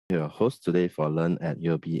Your host today for Learn at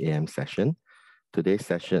UOBAM session. Today's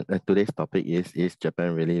topic is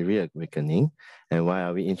Japan really reawakening, and why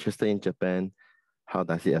are we interested in Japan? How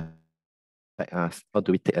does it affect us? How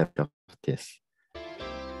do we take advantage of this?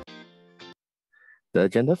 The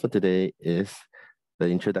agenda for today is the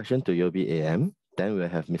introduction to UOBAM. Then we'll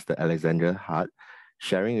have Mr. Alexander Hart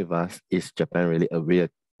sharing with us, is Japan really a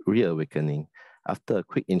reawakening? After a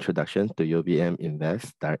quick introduction to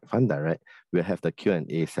UOBAMinvest Fund Direct, we'll have the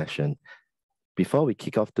Q&A session. Before we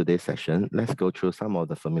kick off today's session, let's go through some of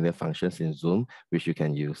the familiar functions in Zoom which you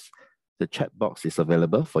can use. The chat box is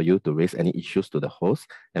available for you to raise any issues to the host,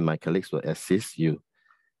 and my colleagues will assist you.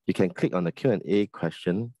 You can click on the Q&A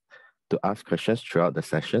question to ask questions throughout the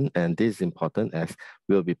session, and this is important as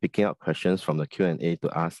we'll be picking up questions from the Q&A to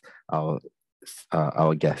ask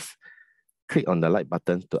our guests. Click on the like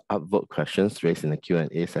button to upvote questions raised in the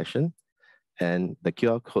Q&A session, and the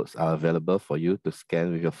QR codes are available for you to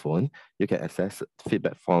scan with your phone. You can access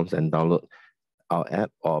feedback forms and download our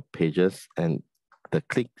app or pages, and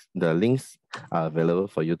the links are available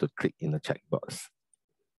for you to click in the chat box.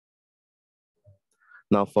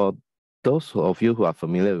 Now, for those of you who are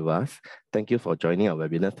familiar with us, thank you for joining our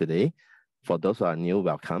webinar today. For those who are new,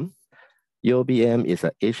 welcome. UOBAM is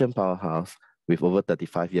an Asian powerhouse with over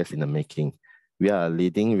 35 years in the making. We are a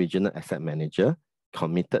leading regional asset manager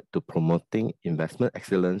committed to promoting investment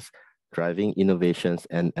excellence, driving innovations,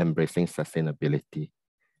 and embracing sustainability.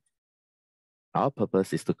 Our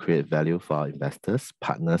purpose is to create value for our investors,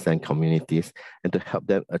 partners, and communities, and to help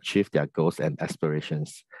them achieve their goals and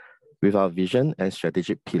aspirations. With our vision and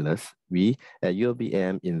strategic pillars, we at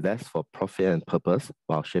UOBAM invest for profit and purpose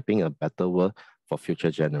while shaping a better world for future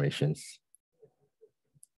generations.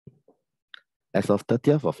 As of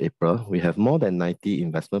 30th of April, we have more than 90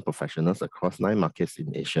 investment professionals across 9 markets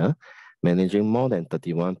in Asia, managing more than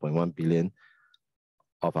 31.1 billion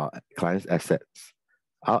of our clients' assets.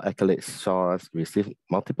 Our accolades saw us receive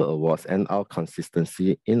multiple awards, and our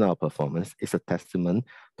consistency in our performance is a testament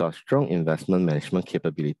to our strong investment management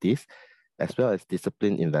capabilities, as well as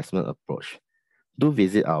disciplined investment approach. Do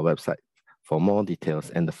visit our website for more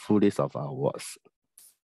details and the full list of our awards.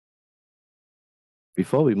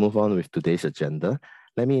 Before we move on with today's agenda,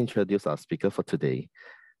 let me introduce our speaker for today.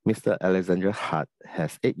 Mr. Alexander Hart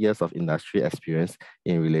has 8 years of industry experience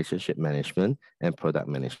in relationship management and product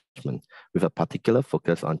management, with a particular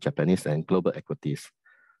focus on Japanese and global equities.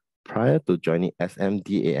 Prior to joining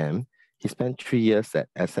SMDAM, he spent 3 years at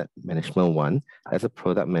Asset Management One as a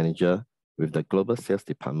product manager with the global sales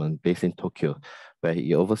department based in Tokyo, where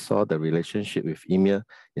he oversaw the relationship with EMEA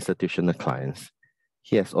institutional clients.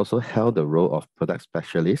 He has also held the role of product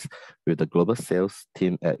specialist with the global sales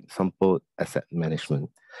team at Sampo Asset Management.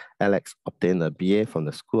 Alex obtained a BA from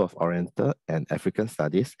the School of Oriental and African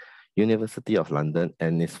Studies, University of London,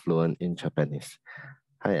 and is fluent in Japanese.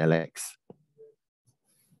 Hi, Alex.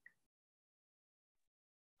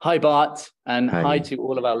 Hi, Bart, and hi to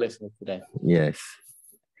all of our listeners today. Yes.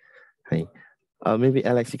 Hi. Maybe,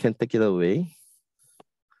 Alex, you can take it away.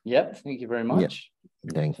 Yep, thank you very much.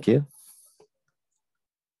 Yep. Thank you.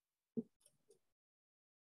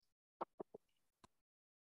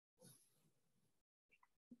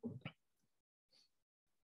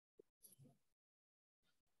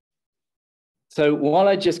 So while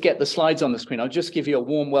I just get the slides on the screen, I'll just give you a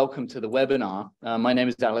warm welcome to the webinar. My name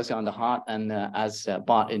is Alexander Hart, and as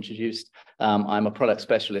Bart introduced, I'm a product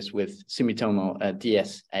specialist with Sumitomo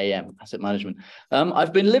SMDAM Asset Management.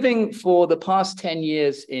 I've been living for the past 10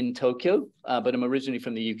 years in Tokyo, but I'm originally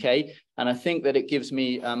from the UK, and I think that it gives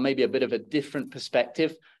me maybe a bit of a different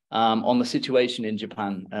perspective on the situation in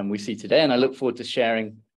Japan we see today, and I look forward to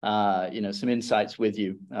sharing some insights with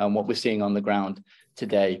you on what we're seeing on the ground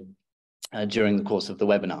today. During the course of the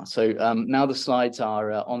webinar. So now the slides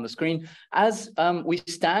are on the screen. As we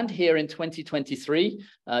stand here in 2023,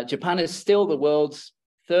 Japan is still the world's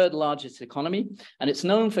 3rd largest economy, and it's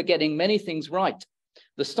known for getting many things right.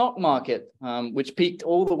 The stock market, which peaked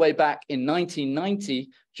all the way back in 1990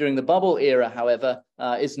 during the bubble era, however,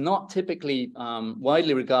 is not typically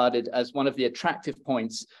widely regarded as one of the attractive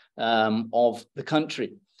points of the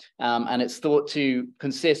country. And it's thought to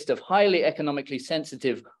consist of highly economically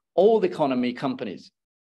sensitive old economy companies.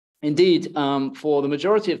 Indeed, for the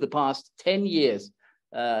majority of the past 10 years,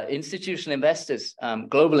 institutional investors,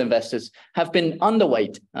 global investors, have been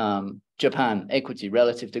underweight Japan equity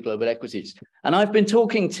relative to global equities. And I've been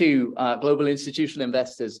talking to global institutional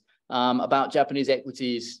investors about Japanese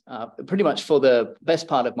equities pretty much for the best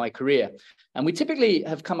part of my career. And we typically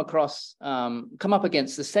have come up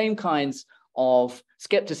against the same kinds of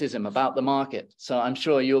skepticism about the market. So I'm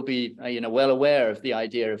sure you'll be well aware of the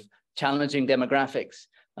idea of challenging demographics,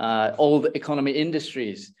 old economy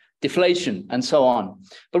industries, deflation, and so on.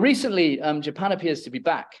 But recently, Japan appears to be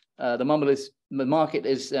back. The market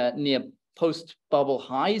is near post-bubble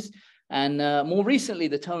highs, and more recently,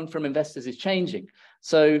 the tone from investors is changing.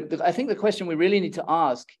 So I think the question we really need to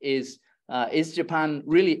ask is Japan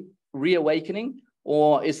really reawakening,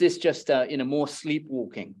 or is this just more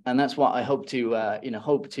sleepwalking? And that's what I hope to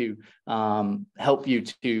help you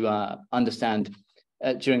to understand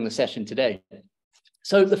during the session today.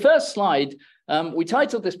 So the first slide, we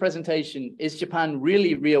titled this presentation, "Is Japan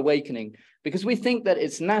Really Reawakening?" Because we think that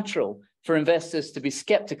it's natural for investors to be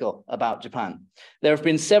skeptical about Japan. There have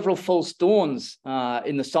been several false dawns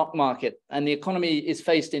in the stock market, and the economy is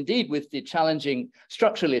faced indeed with the challenging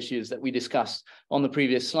structural issues that we discussed on the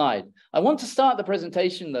previous slide. I want to start the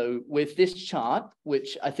presentation, though, with this chart,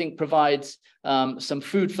 which I think provides some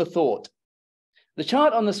food for thought. The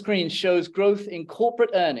chart on the screen shows growth in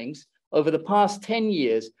corporate earnings over the past 10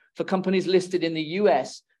 years for companies listed in the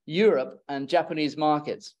US, Europe, and Japanese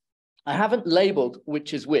markets. I haven't labeled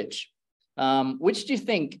which is which. Which do you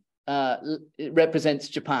think it represents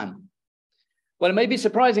Japan? Well, it may be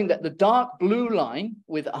surprising that the dark blue line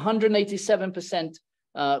with 187%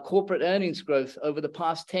 corporate earnings growth over the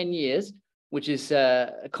past 10 years, which is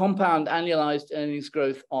a compound annualized earnings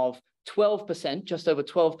growth of 12%, just over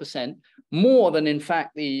 12%, more than in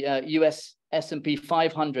fact the US S&P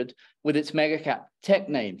 500 with its mega cap tech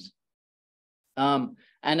names. And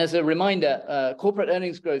as a reminder, corporate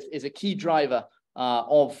earnings growth is a key driver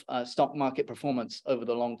of stock market performance over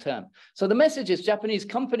the long term. So the message is Japanese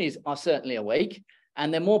companies are certainly awake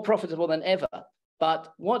and they're more profitable than ever.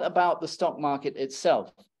 But what about the stock market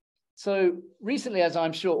itself? So recently, as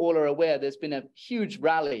I'm sure all are aware, there's been a huge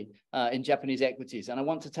rally in Japanese equities. And I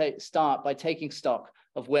want to start by taking stock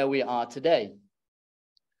of where we are today.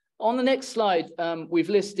 On the next slide, we've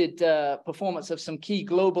listed performance of some key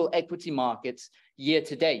global equity markets year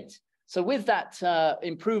to date. So with that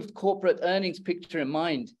improved corporate earnings picture in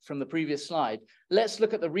mind from the previous slide, let's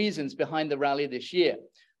look at the reasons behind the rally this year.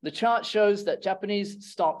 The chart shows that Japanese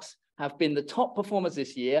stocks have been the top performers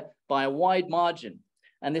this year by a wide margin.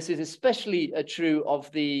 And this is especially true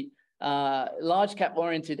of the large cap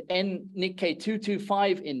oriented Nikkei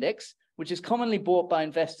 225 index, which is commonly bought by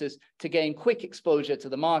investors to gain quick exposure to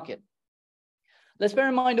the market. Let's bear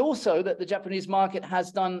in mind also that the Japanese market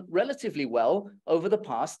has done relatively well over the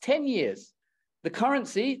past 10 years. The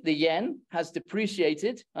currency, the yen, has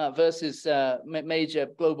depreciated versus major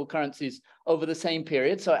global currencies over the same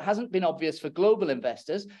period. So it hasn't been obvious for global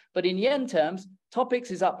investors, but in yen terms,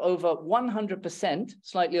 TOPIX is up over 100%,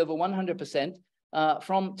 slightly over 100%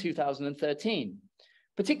 from 2013.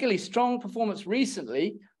 Particularly strong performance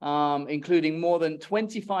recently, including more than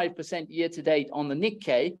 25% year to date on the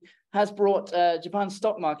Nikkei, has brought Japan's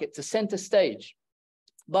stock market to center stage.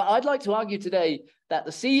 But I'd like to argue today that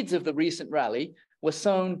the seeds of the recent rally were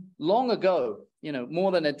sown long ago,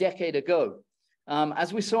 more than a decade ago.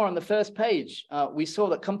 As we saw on the first page, we saw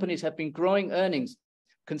that companies have been growing earnings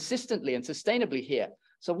consistently and sustainably here.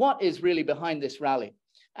 So what is really behind this rally?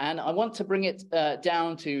 And I want to bring it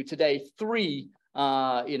down to today three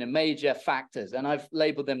major factors, and I've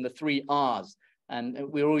labeled them the three R's. And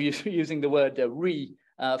we're all using the word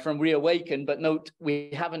from reawaken, but note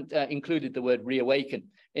we haven't included the word reawaken.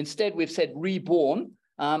 Instead, we've said reborn,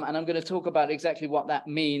 and I'm going to talk about exactly what that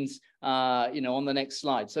means, on the next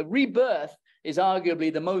slide. So rebirth is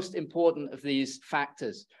arguably the most important of these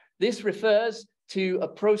factors. This refers to a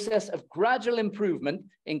process of gradual improvement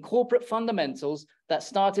in corporate fundamentals that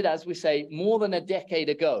started, as we say, more than a decade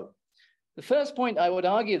ago. The first point I would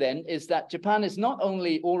argue then is that Japan is not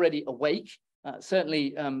only already awake,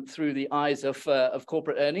 certainly through the eyes of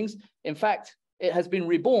corporate earnings. In fact, it has been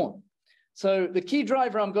reborn. So the key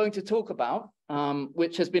driver I'm going to talk about,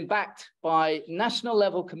 which has been backed by national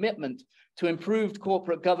level commitment to improved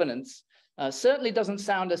corporate governance, certainly doesn't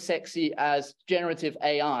sound as sexy as generative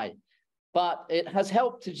AI, but it has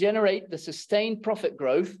helped to generate the sustained profit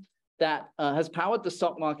growth that has powered the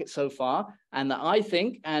stock market so far, and that I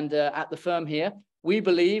think, and at the firm here, we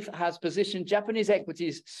believe has positioned Japanese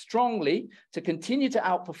equities strongly to continue to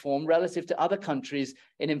outperform relative to other countries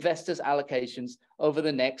in investors' allocations over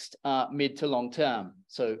the next mid to long term.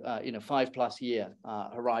 So, 5+ year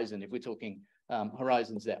horizon, if we're talking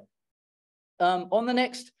horizons there. On the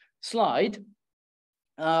next slide,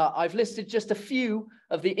 I've listed just a few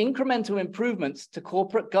of the incremental improvements to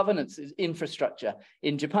corporate governance infrastructure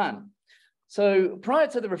in Japan. So prior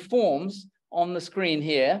to the reforms on the screen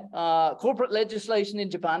here, corporate legislation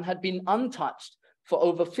in Japan had been untouched for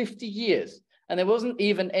over 50 years, and there wasn't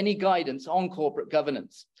even any guidance on corporate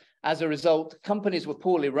governance. As a result, companies were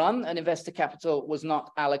poorly run and investor capital was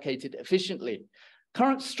not allocated efficiently.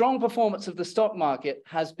 Current strong performance of the stock market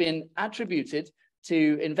has been attributed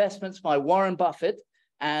to investments by Warren Buffett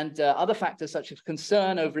and other factors such as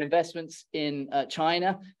concern over investments in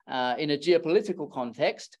China in a geopolitical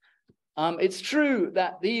context. It's true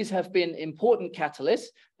that these have been important catalysts,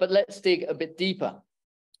 but let's dig a bit deeper.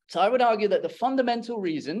 So I would argue that the fundamental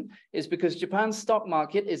reason is because Japan's stock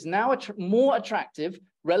market is now more attractive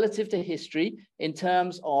relative to history in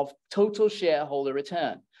terms of total shareholder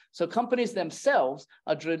return. So companies themselves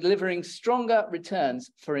are delivering stronger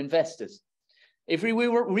returns for investors. If we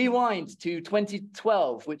rewind to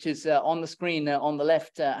 2012, which is on the screen on the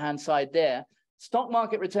left-hand side there, stock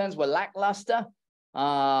market returns were lackluster.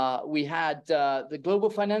 We had the global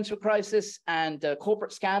financial crisis and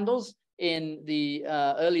corporate scandals in the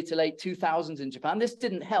early to late 2000s in Japan. This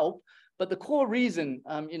didn't help, but the core reason,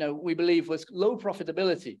 we believe was low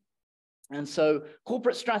profitability. And so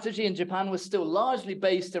corporate strategy in Japan was still largely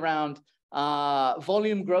based around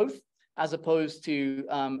volume growth as opposed to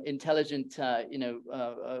intelligent,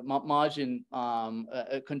 margin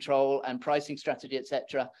control and pricing strategy,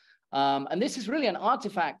 etc. And this is really an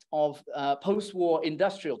artifact of post-war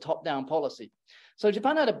industrial top-down policy. So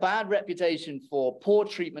Japan had a bad reputation for poor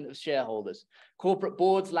treatment of shareholders. Corporate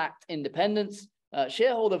boards lacked independence.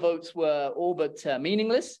 Shareholder votes were all but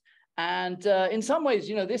meaningless. And in some ways,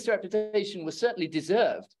 this reputation was certainly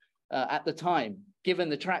deserved at the time, given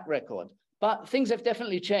the track record. But things have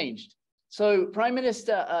definitely changed. So Prime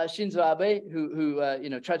Minister Shinzo Abe,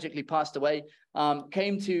 who tragically passed away,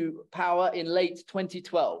 came to power in late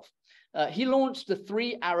 2012. He launched the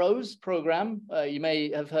 3 Arrows program, you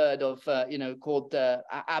may have heard of, called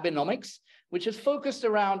Abenomics, which is focused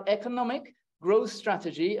around economic, growth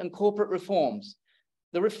strategy, and corporate reforms.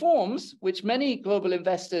 The reforms, which many global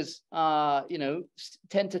investors,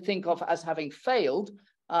 tend to think of as having failed,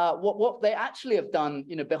 what they actually have done,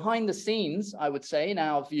 behind the scenes, I would say, in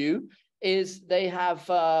our view, is they have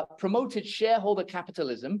promoted shareholder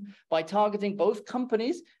capitalism by targeting both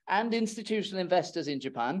companies and institutional investors in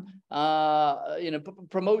Japan,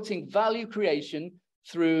 promoting value creation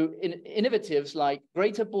through innovatives like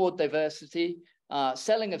greater board diversity,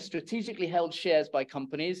 selling of strategically held shares by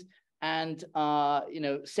companies, and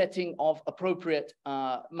setting of appropriate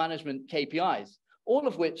management KPIs, all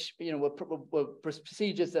of which were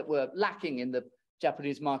procedures that were lacking in the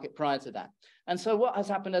Japanese market prior to that. And so what has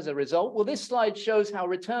happened as a result? Well, this slide shows how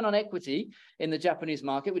return on equity in the Japanese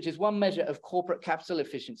market, which is one measure of corporate capital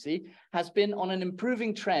efficiency, has been on an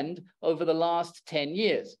improving trend over the last 10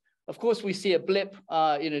 years. Of course, we see a blip,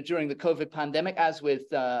 during the COVID pandemic, as with,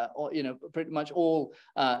 pretty much all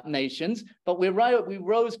nations. But we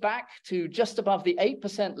rose back to just above the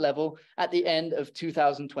 8% level at the end of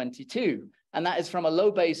 2022. And that is from a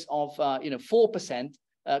low base of, 4%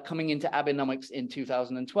 coming into Abenomics in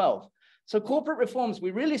 2012. So corporate reforms,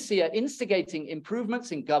 we really see, are instigating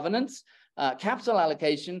improvements in governance, capital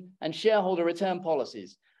allocation, and shareholder return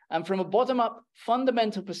policies. And from a bottom-up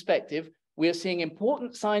fundamental perspective, we are seeing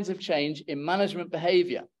important signs of change in management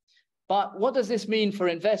behavior. But what does this mean for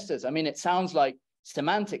investors? I mean, it sounds like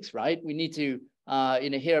semantics, right? We need to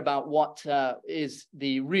hear about what is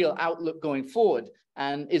the real outlook going forward.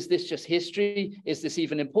 And is this just history? Is this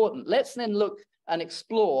even important? Let's then look and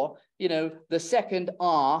explore, the second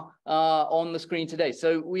R on the screen today.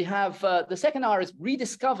 So we have the second R is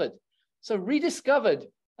rediscovered. So rediscovered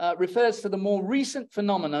refers to the more recent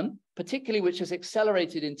phenomenon, particularly which has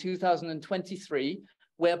accelerated in 2023,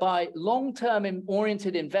 whereby long-term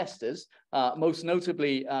oriented investors, most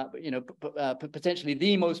notably, potentially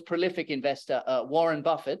the most prolific investor, Warren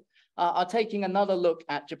Buffett, are taking another look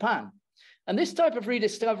at Japan. And this type of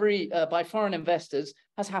rediscovery by foreign investors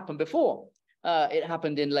has happened before. It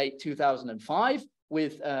happened in late 2005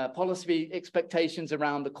 with policy expectations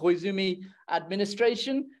around the Koizumi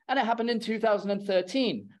administration, and it happened in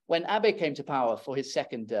 2013 when Abe came to power for his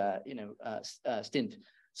second, stint.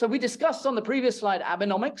 So we discussed on the previous slide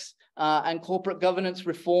Abenomics and corporate governance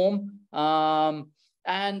reform,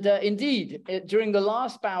 and indeed, during the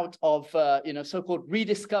last bout of so-called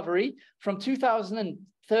rediscovery from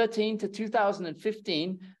 2013 to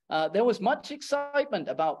 2015, there was much excitement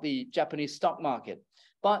about the Japanese stock market.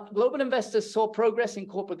 But global investors saw progress in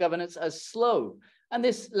corporate governance as slow, and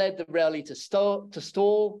this led the rally to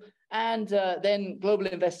stall. And then global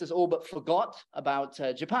investors all but forgot about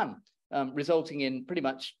Japan, resulting in pretty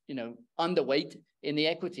much underweight in the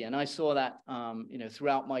equity. And I saw that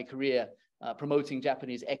throughout my career promoting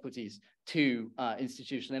Japanese equities to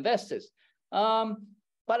institutional investors.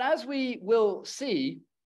 But as we will see,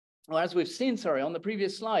 or as we've seen, on the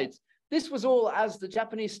previous slides, this was all as the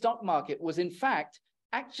Japanese stock market was in fact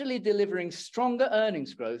actually delivering stronger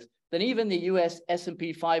earnings growth than even the US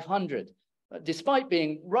S&P 500, despite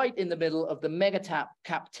being right in the middle of the mega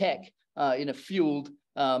cap tech fueled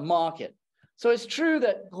market. So it's true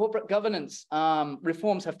that corporate governance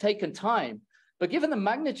reforms have taken time, but given the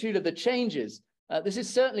magnitude of the changes, this is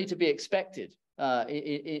certainly to be expected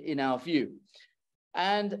in our view.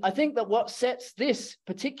 And I think that what sets this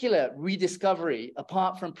particular rediscovery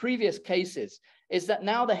apart from previous cases is that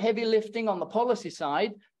now the heavy lifting on the policy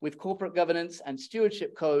side with corporate governance and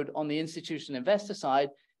stewardship code on the institutional investor side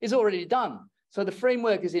is already done. So the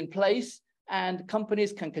framework is in place and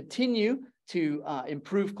companies can continue to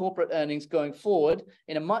improve corporate earnings going forward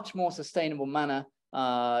in a much more sustainable manner,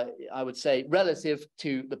 I would say, relative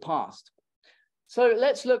to the past. So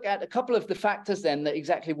let's look at a couple of the factors then, that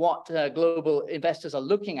exactly what global investors are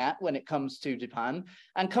looking at when it comes to Japan.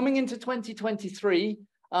 And coming into 2023,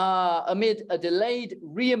 amid a delayed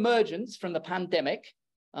re-emergence from the pandemic,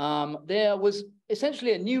 there was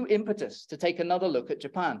essentially a new impetus to take another look at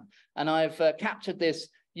Japan. And I've captured this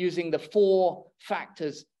using the 4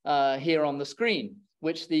 factors here on the screen,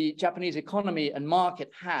 which the Japanese economy and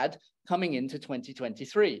market had coming into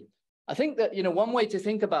 2023. I think that, one way to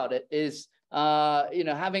think about it is,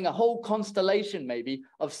 having a whole constellation maybe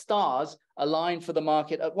of stars aligned for the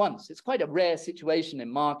market at once. It's quite a rare situation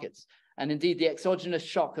in markets. And indeed, the exogenous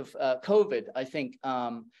shock of COVID, I think,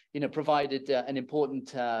 provided an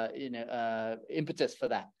important, impetus for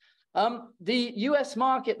that. The US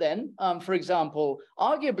market then, for example,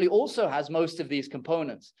 arguably also has most of these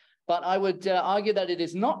components, but I would argue that it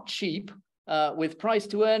is not cheap, with price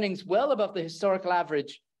to earnings well above the historical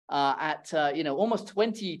average at almost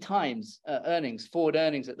 20 times forward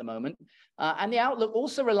earnings at the moment. And the outlook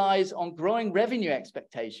also relies on growing revenue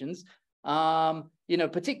expectations,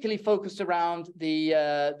 particularly focused around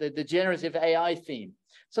the generative AI theme.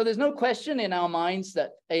 So there's no question in our minds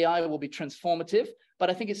that AI will be transformative, but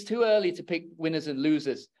I think it's too early to pick winners and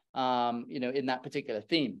losers, in that particular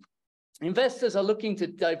theme. Investors are looking to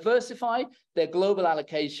diversify their global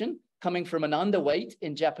allocation, coming from an underweight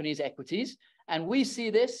in Japanese equities. And we see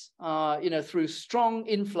this, through strong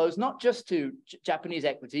inflows, not just to Japanese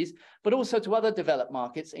equities, but also to other developed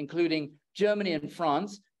markets, including Germany and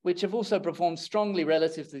France, which have also performed strongly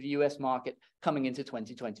relative to the US market coming into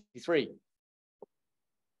 2023.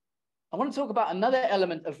 I want to talk about another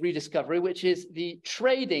element of rediscovery, which is the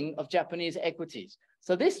trading of Japanese equities.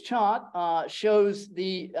 So this chart shows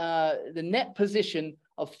the net position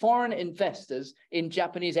of foreign investors in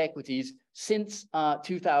Japanese equities since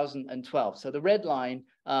 2012. So the red line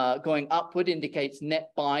going upward indicates net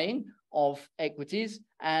buying of equities,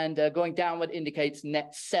 and going downward indicates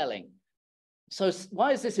net selling. So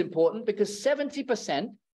why is this important? Because 70%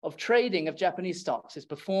 of trading of Japanese stocks is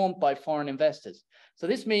performed by foreign investors. So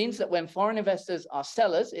this means that when foreign investors are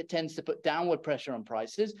sellers, it tends to put downward pressure on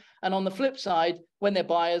prices. And on the flip side, when they're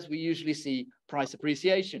buyers, we usually see price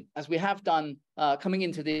appreciation, as we have done coming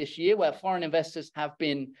into this year, where foreign investors have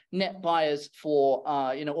been net buyers for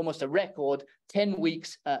almost a record 10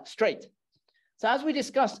 weeks straight. So as we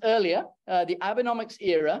discussed earlier, the Abenomics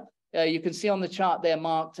era, you can see on the chart there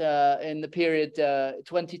marked in the period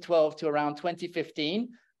 2012 to around 2015,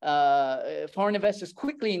 foreign investors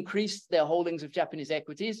quickly increased their holdings of Japanese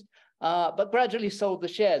equities, but gradually sold the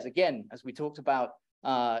shares, again, as we talked about,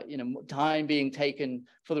 time being taken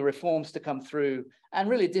for the reforms to come through, and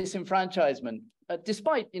really disenfranchisement,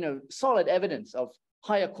 despite, solid evidence of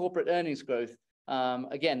higher corporate earnings growth,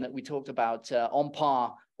 again, that we talked about on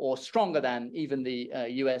par or stronger than even the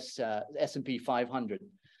US S&P 500.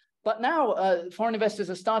 But now foreign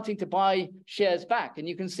investors are starting to buy shares back. And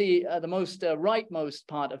you can see the most rightmost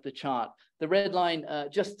part of the chart, the red line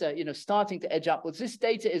just starting to edge upwards. This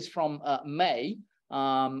data is from May.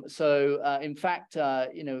 In fact,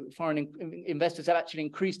 foreign investors have actually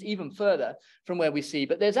increased even further from where we see.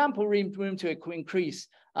 But there's ample room to increase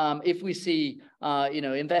if we see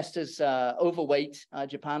investors overweight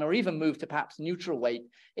Japan, or even move to perhaps neutral weight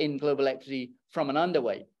in global equity from an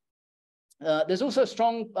underweight. There's also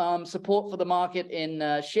strong support for the market in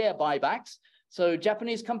share buybacks. So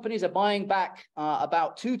Japanese companies are buying back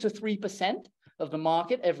about 2 to 3% of the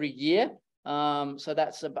market every year. So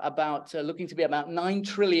that's about looking to be about 9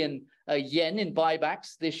 trillion yen in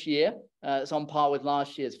buybacks this year. It's on par with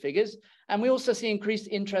last year's figures. And we also see increased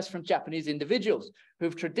interest from Japanese individuals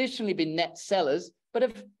who've traditionally been net sellers, but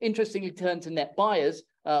have interestingly turned to net buyers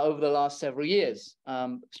over the last several years.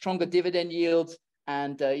 Stronger dividend yields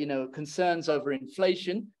and concerns over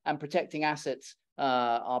inflation and protecting assets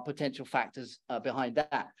are potential factors behind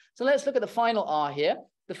that. So let's look at the final R here,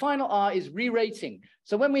 The final R is re-rating.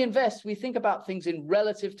 So when we invest, we think about things in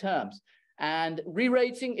relative terms. And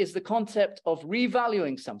re-rating is the concept of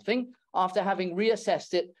revaluing something after having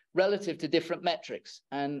reassessed it relative to different metrics.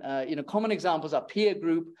 And common examples are peer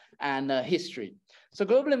group and history. So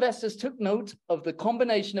global investors took note of the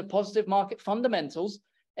combination of positive market fundamentals,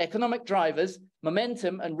 economic drivers,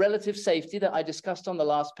 momentum, and relative safety that I discussed on the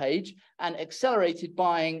last page, and accelerated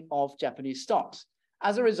buying of Japanese stocks.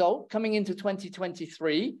 As a result, coming into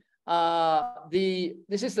 2023,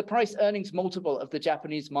 this is the price earnings multiple of the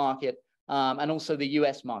Japanese market and also the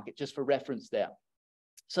US market, just for reference there.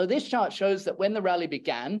 So this chart shows that when the rally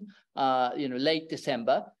began, late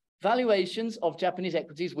December, valuations of Japanese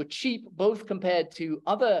equities were cheap, both compared to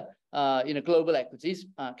other global equities,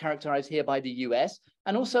 characterized here by the US,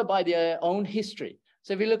 and also by their own history.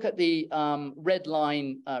 So if you look at the red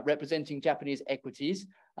line representing Japanese equities,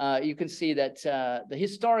 you can see that the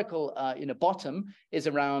historical bottom is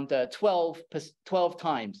around 12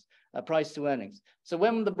 times price to earnings. So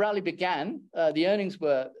when the rally began, the earnings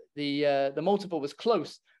were, the multiple was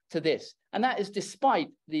close to this. And that is despite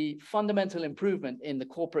the fundamental improvement in the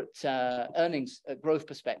corporate earnings growth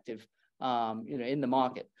perspective in the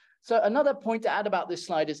market. So another point to add about this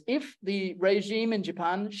slide is if the regime in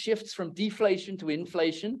Japan shifts from deflation to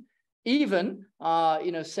inflation, even,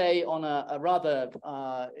 say on a rather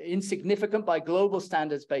insignificant by global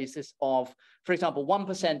standards basis of, for example,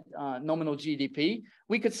 1% nominal GDP,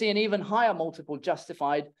 we could see an even higher multiple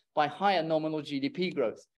justified by higher nominal GDP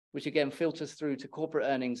growth, which again filters through to corporate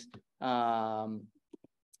earnings for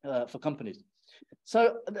companies.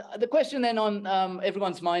 So the question then on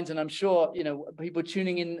everyone's minds, and I'm sure people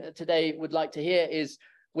tuning in today would like to hear, is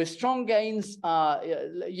with strong gains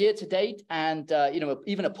year to date and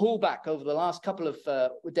even a pullback over the last couple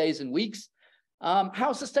of days and weeks,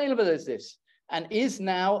 how sustainable is this? And is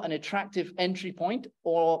now an attractive entry point,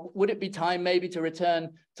 or would it be time maybe to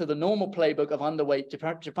return to the normal playbook of underweight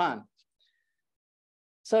Japan?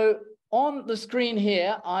 So on the screen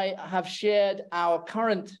here, I have shared our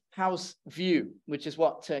current house view, which is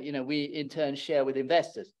what we in turn share with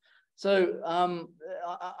investors. So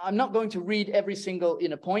I'm not going to read every single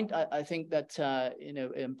point. I think that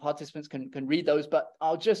participants can read those, but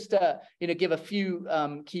I'll just give a few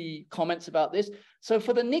key comments about this. So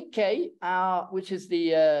for the Nikkei, which is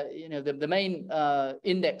the main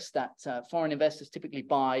index that foreign investors typically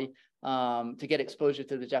buy to get exposure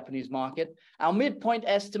to the Japanese market, our midpoint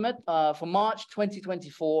estimate for March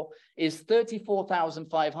 2024 is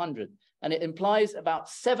 34,500, and it implies about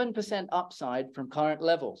 7% upside from current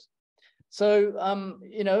levels. So,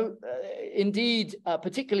 indeed,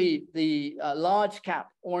 particularly the large cap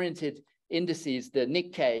oriented indices, the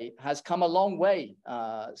Nikkei, has come a long way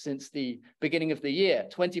since the beginning of the year,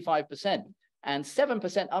 25%, and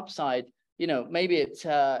 7% upside. Maybe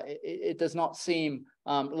it does not seem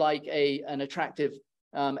like an attractive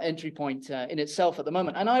entry point in itself at the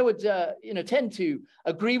moment. And I would, tend to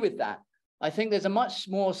agree with that. I think there's a much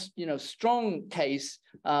more, strong case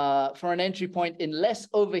for an entry point in less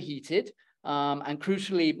overheated and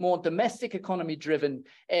crucially more domestic economy driven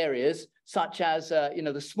areas, such as,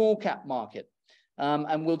 the small cap market.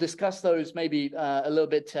 And we'll discuss those maybe a little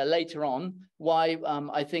bit later on, why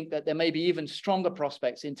I think that there may be even stronger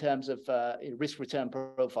prospects in terms of risk return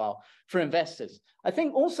profile for investors. I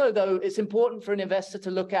think also, though, it's important for an investor to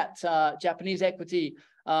look at Japanese equity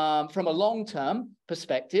from a long-term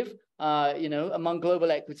perspective, among global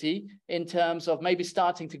equity, in terms of maybe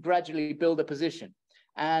starting to gradually build a position.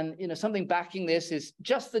 And something backing this is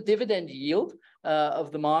just the dividend yield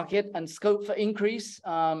of the market and scope for increase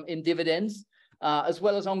in dividends, as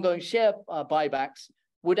well as ongoing share buybacks,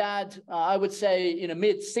 would add, I would say,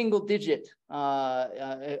 mid-single-digit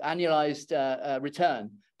annualized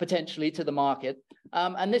return potentially to the market.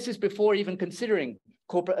 And this is before even considering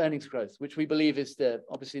corporate earnings growth, which we believe is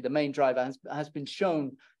obviously the main driver, has been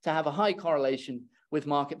shown to have a high correlation with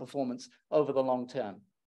market performance over the long term.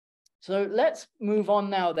 So let's move on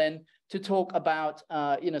now then to talk about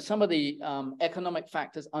some of the economic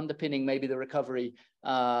factors underpinning maybe the recovery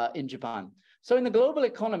in Japan. So in the global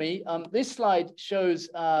economy, this slide shows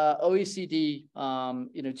OECD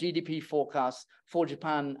GDP forecasts for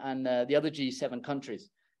Japan and the other G7 countries.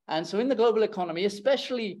 And so in the global economy,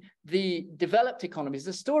 especially the developed economies,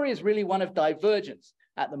 the story is really one of divergence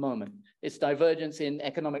at the moment. It's divergence in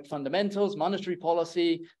economic fundamentals, monetary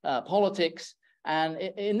policy, politics. And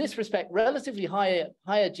in this respect, relatively higher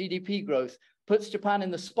GDP growth puts Japan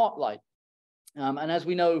in the spotlight. And as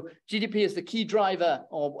we know, GDP is the key driver,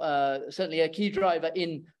 or certainly a key driver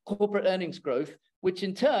in corporate earnings growth, which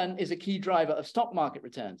in turn is a key driver of stock market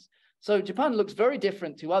returns. So Japan looks very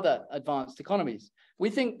different to other advanced economies. We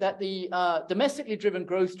think that the domestically driven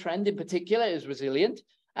growth trend in particular is resilient.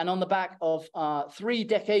 And on the back of 3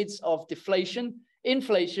 decades of deflation,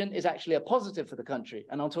 inflation is actually a positive for the country.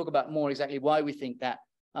 And I'll talk about more exactly why we think that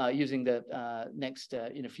using the next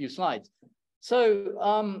few slides.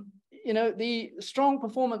 So, the strong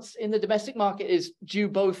performance in the domestic market is due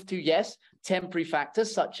both to, yes, temporary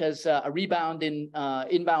factors such as a rebound in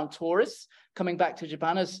inbound tourists coming back to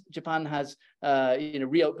Japan, as Japan has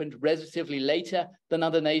reopened relatively later than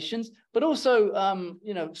other nations, but also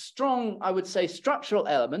strong, I would say, structural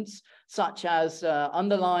elements such as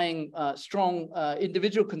underlying strong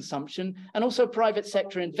individual consumption and also private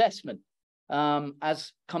sector investment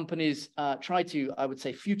as companies try to, I would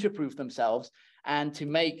say, future-proof themselves and to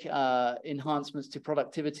make enhancements to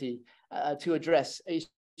productivity to address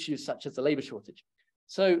issues such as the labor shortage.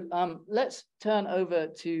 So let's turn over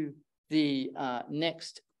to the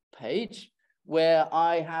next page, where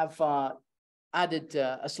I have added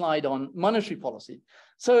a slide on monetary policy.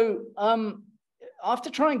 So after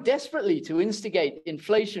trying desperately to instigate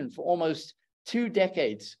inflation for almost 2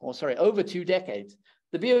 decades, or sorry, over 2 decades,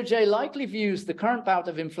 the BOJ likely views the current bout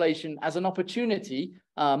of inflation as an opportunity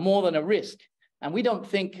more than a risk. And we don't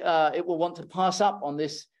think it will want to pass up on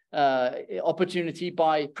this opportunity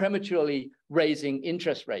by prematurely raising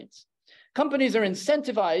interest rates. Companies are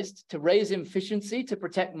incentivized to raise efficiency to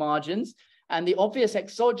protect margins, and the obvious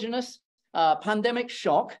exogenous pandemic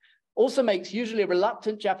shock also makes usually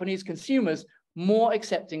reluctant Japanese consumers more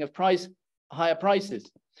accepting of higher prices.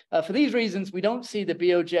 For these reasons, we don't see the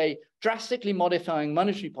BOJ drastically modifying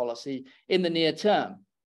monetary policy in the near term.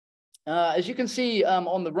 As you can see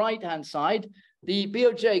on the right-hand side, the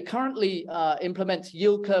BOJ currently implements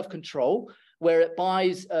yield curve control, where it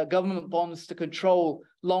buys government bonds to control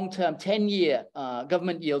long-term 10-year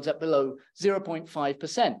government yields at below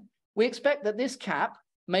 0.5%. We expect that this cap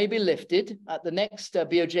may be lifted at the next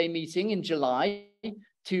BOJ meeting in July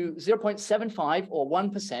to 0.75 or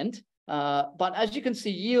 1%. But as you can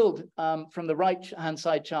see, yield from the right-hand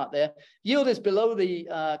side chart there, yield is below the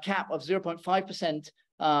cap of 0.5%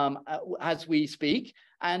 as we speak,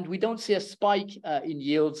 and we don't see a spike in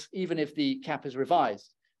yields even if the cap is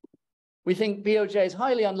revised. We think BOJ is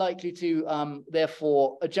highly unlikely to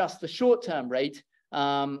therefore adjust the short-term rate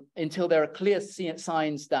until there are clear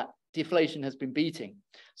signs that deflation has been beating.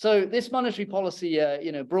 So this monetary policy,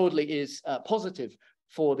 broadly is positive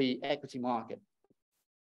for the equity market.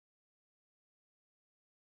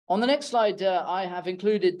 On the next slide, I have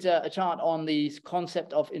included a chart on the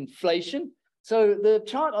concept of inflation. So the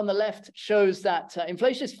chart on the left shows that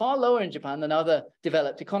inflation is far lower in Japan than other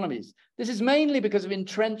developed economies. This is mainly because of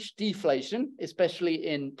entrenched deflation, especially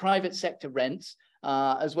in private sector rents,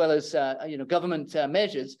 as well as government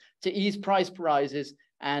measures to ease price rises,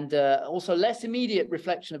 and also less immediate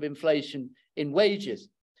reflection of inflation in wages.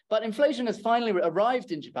 But inflation has finally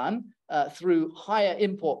arrived in Japan through higher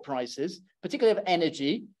import prices, particularly of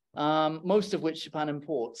energy, most of which Japan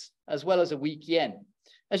imports, as well as a weak yen.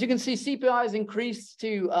 As you can see, CPI has increased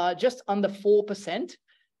to just under 4%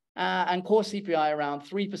 and core CPI around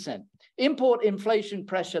 3%. Import inflation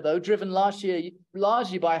pressure, though, driven last year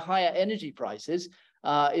largely by higher energy prices,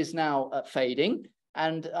 is now fading.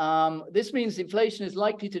 And this means inflation is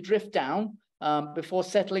likely to drift down before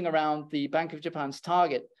settling around the Bank of Japan's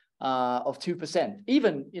target of 2%,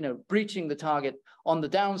 even breaching the target on the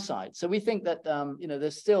downside. So we think that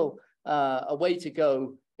there's still a way to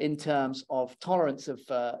go in terms of tolerance of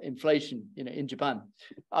inflation in Japan.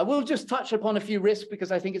 I will just touch upon a few risks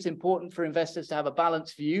because I think it's important for investors to have a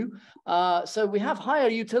balanced view. So we have higher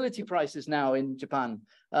utility prices now in Japan.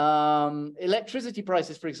 Electricity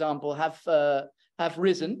prices, for example, have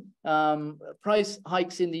risen. Price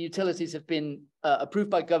hikes in the utilities have been approved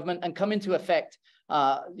by government and come into effect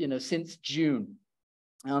since June.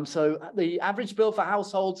 So the average bill for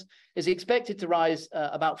households is expected to rise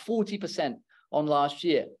about 40% on last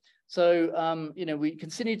year. So, we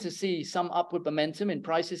continue to see some upward momentum in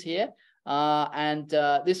prices here. And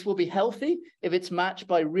this will be healthy if it's matched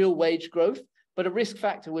by real wage growth. But a risk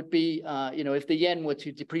factor would be, if the yen were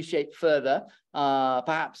to depreciate further,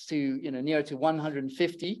 perhaps to, nearer to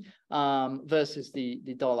 150 versus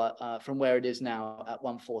the dollar from where it is now at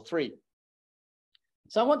 143.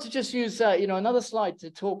 So I want to just use, another slide to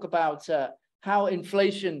talk about how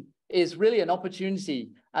inflation is really an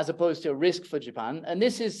opportunity as opposed to a risk for Japan. And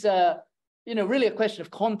this is, really a question of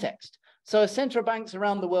context. So as central banks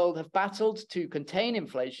around the world have battled to contain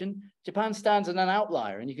inflation, Japan stands as an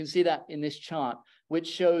outlier. And you can see that in this chart, which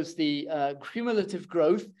shows the cumulative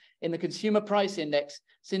growth in the consumer price index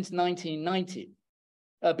since 1990.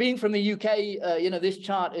 Being from the UK, this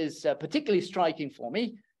chart is particularly striking for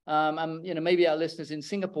me. And maybe our listeners in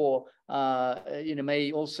Singapore,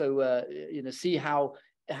 may also, see how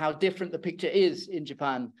different the picture is in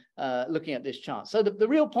Japan, looking at this chart. So the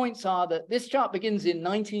real points are that this chart begins in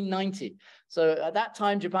 1990. So at that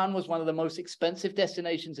time, Japan was one of the most expensive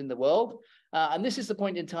destinations in the world. And this is the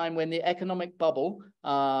point in time when the economic bubble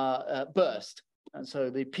burst. And so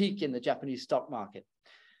the peak in the Japanese stock market.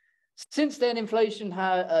 Since then, inflation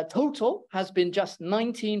total has been just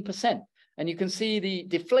 19%. And you can see the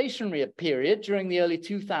deflationary period during the early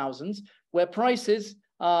 2000s, where prices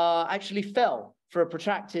actually fell for a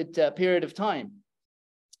protracted period of time.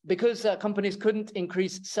 Because companies couldn't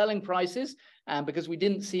increase selling prices, and because we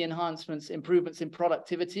didn't see improvements in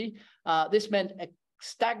productivity, this meant a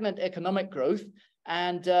stagnant economic growth.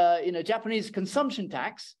 And Japanese consumption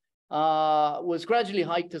tax was gradually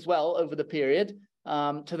hiked as well over the period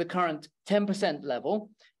to the current 10% level.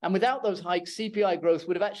 And without those hikes, CPI growth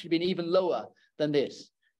would have actually been even lower than this.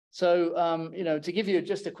 So, to give you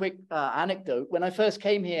just a quick anecdote, when I first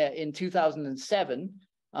came here in 2007,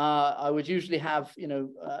 I would usually have,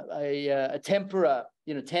 a tempura,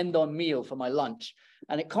 tendon meal for my lunch.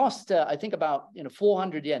 And it cost, I think, about,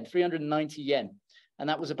 400 yen, 390 yen. And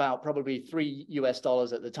that was about probably $3 US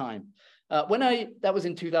at the time. That was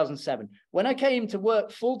in 2007. When I came to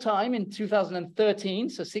work full time in 2013,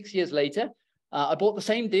 so 6 years later, I bought the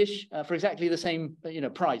same dish for exactly the same,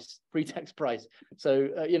 price, pre-tax price. So,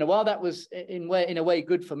 while that was in a way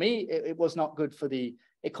good for me, it was not good for the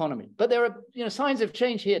economy. But there are, signs of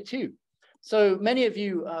change here too. So many of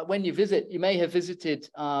you, when you visit, you may have visited,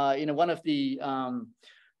 one of the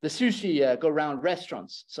sushi go-round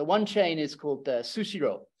restaurants. So one chain is called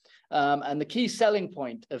Sushiro. And the key selling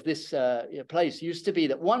point of this place used to be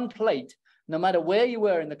that one plate, no matter where you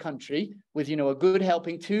were in the country, with a good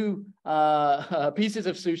helping, 2 pieces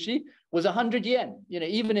of sushi, was 100 yen.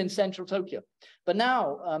 Even in central Tokyo. But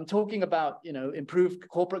now, talking about improved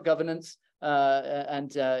corporate governance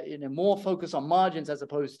and more focus on margins as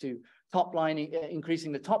opposed to top line,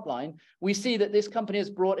 increasing the top line, we see that this company has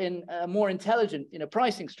brought in a more intelligent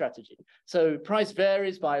pricing strategy. So price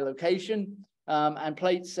varies by location. And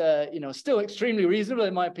plates, still extremely reasonable,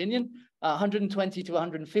 in my opinion, 120 to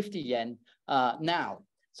 150 yen now.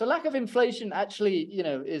 So lack of inflation actually,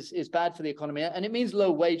 is bad for the economy, and it means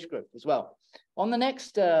low wage growth as well. On the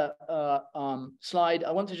next slide,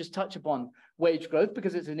 I want to just touch upon wage growth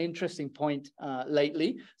because it's an interesting point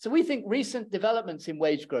lately. So we think recent developments in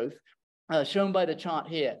wage growth, shown by the chart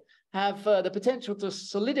here, have the potential to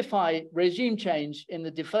solidify regime change in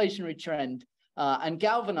the deflationary trend and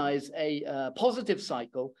galvanize a positive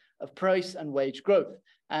cycle of price and wage growth.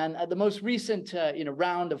 And at the most recent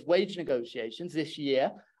round of wage negotiations this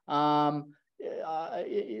year,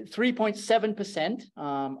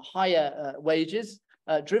 3.7% higher wages,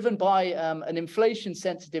 driven by an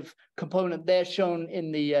inflation-sensitive component there shown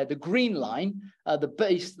in the green line,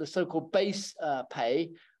 the so-called base pay,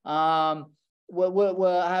 have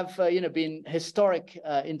been historic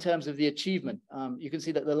in terms of the achievement. You can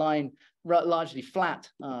see that the line largely flat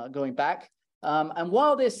going back. And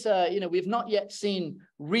while this, we've not yet seen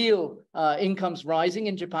real incomes rising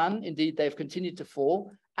in Japan. Indeed, they've continued to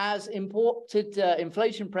fall. As imported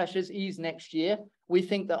inflation pressures ease next year, we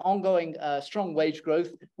think that ongoing strong wage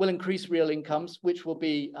growth will increase real incomes, which will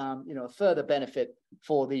be, a further benefit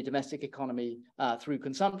for the domestic economy through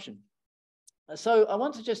consumption. So I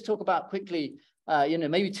want to just talk about quickly,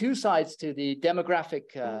 maybe 2 sides to the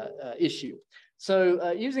demographic issue.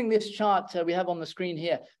 So using this chart we have on the screen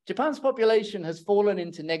here, Japan's population has fallen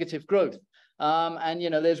into negative growth. And,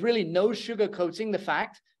 there's really no sugarcoating the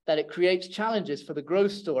fact that it creates challenges for the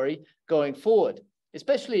growth story going forward,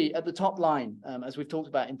 especially at the top line, as we've talked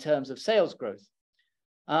about in terms of sales growth.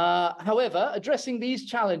 However, addressing these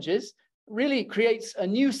challenges really creates a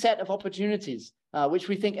new set of opportunities, which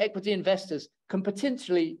we think equity investors can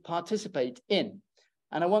potentially participate in.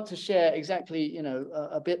 And I want to share exactly,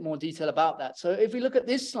 a bit more detail about that. So if we look at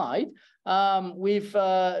this slide, we've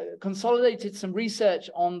consolidated some research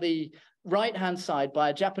on the right-hand side by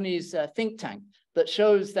a Japanese think tank that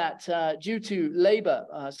shows that due to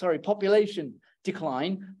population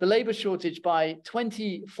decline, the labor shortage by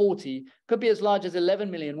 2040 could be as large as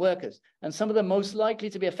 11 million workers. And some of the most likely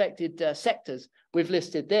to be affected sectors we've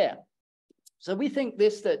listed there. So we think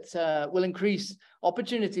that will increase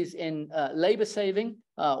opportunities in labor saving,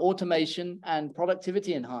 automation, and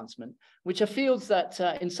productivity enhancement, which are fields that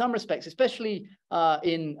in some respects, especially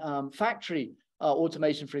in factory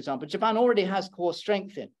automation, for example, Japan already has core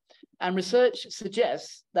strength in. And research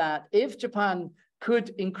suggests that if Japan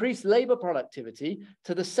could increase labor productivity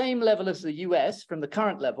to the same level as the US from the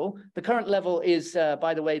current level. The current level is,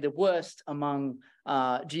 by the way, the worst among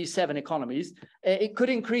G7 economies. It could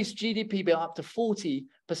increase GDP by up to 40%,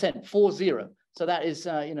 40. So that is,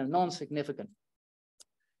 non-significant.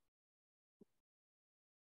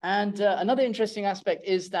 And another interesting aspect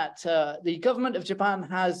is that the government of Japan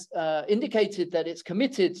has indicated that it's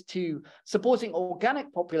committed to supporting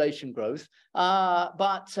organic population growth,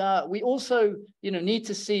 but we also, need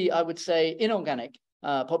to see, I would say, inorganic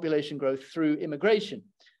population growth through immigration.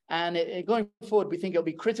 And going forward, we think it'll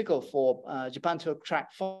be critical for Japan to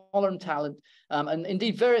attract foreign talent, and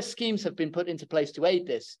indeed various schemes have been put into place to aid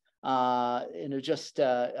this. Just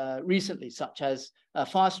recently, such as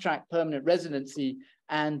fast-track permanent residency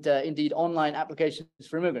and indeed online applications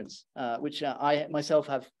for immigrants, which I myself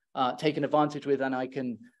have taken advantage with, and I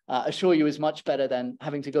can assure you is much better than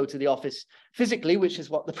having to go to the office physically, which is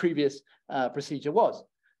what the previous procedure was.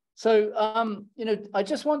 So, I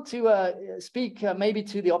just want to speak maybe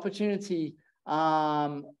to the opportunity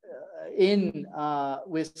we're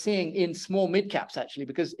seeing in small mid caps, actually,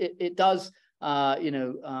 because it does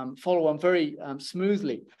follow on very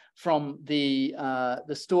smoothly from the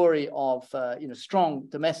story of strong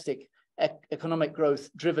domestic economic growth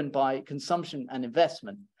driven by consumption and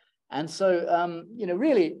investment. And so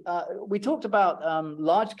really we talked about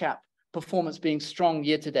large cap performance being strong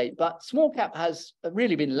year to date, but small cap has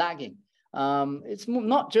really been lagging. It's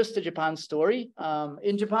not just a Japan story.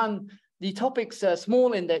 In Japan, the Topix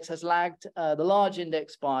small index has lagged the large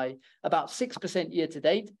index by about 6% year to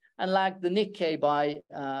date, and lagged the Nikkei by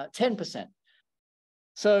 10%.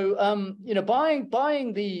 So,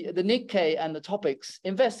 buying the Nikkei and the Topix,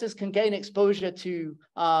 investors can gain exposure to,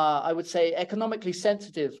 I would say, economically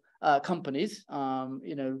sensitive companies,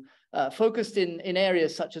 focused in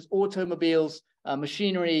areas such as automobiles,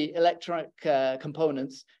 machinery, electronic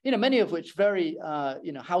components, many of which very,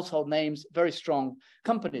 household names, very strong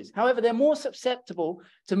companies. However, they're more susceptible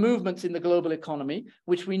to movements in the global economy,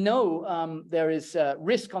 which we know there is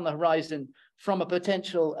risk on the horizon from a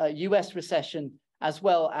potential US recession, as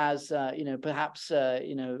well as, perhaps,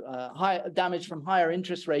 high damage from higher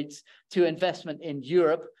interest rates to investment in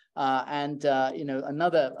Europe, and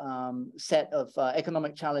another set of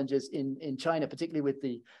economic challenges in China, particularly with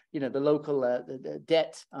the local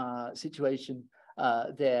debt situation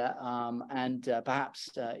there, and perhaps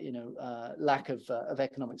lack of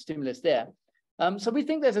economic stimulus there. So we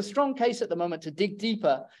think there's a strong case at the moment to dig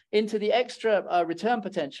deeper into the extra return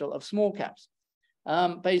potential of small caps,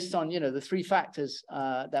 based on the three factors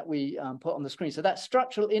that we put on the screen. So that's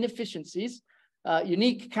structural inefficiencies,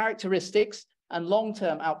 unique characteristics, and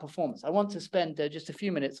long-term outperformance. I want to spend just a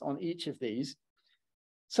few minutes on each of these.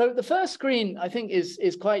 So the first screen, I think,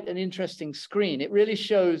 is quite an interesting screen. It really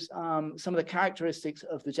shows some of the characteristics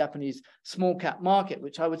of the Japanese small cap market,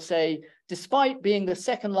 which I would say, despite being the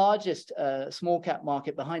second largest small cap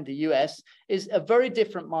market behind the US, is a very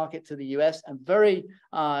different market to the US, and very,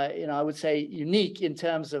 I would say, unique in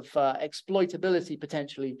terms of exploitability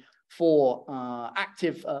potentially for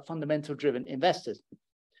active fundamental-driven investors.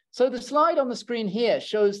 So the slide on the screen here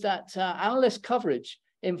shows that analyst coverage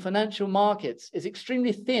in financial markets is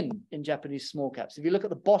extremely thin in Japanese small caps. If you look at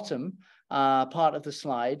the bottom part of the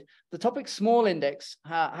slide, the Topix Small Index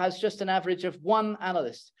has just an average of one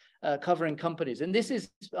analyst covering companies. And this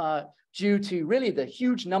is due to really the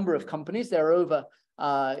huge number of companies. There are over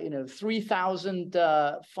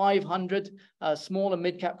 3,500 small and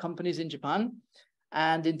mid-cap companies in Japan.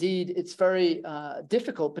 And indeed, it's very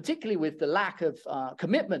difficult, particularly with the lack of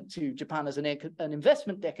commitment to Japan as an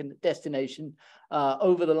investment destination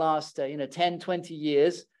over the last 10, 20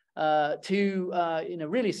 years to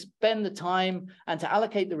really spend the time and to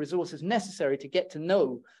allocate the resources necessary to get to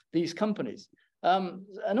know these companies.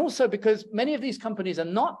 And also because many of these companies are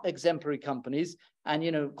not exemplary companies,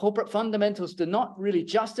 and corporate fundamentals do not really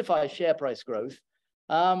justify share price growth.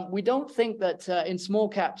 We don't think that in small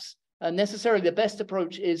caps, necessarily the best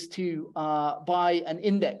approach is to buy an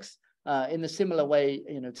index in the similar way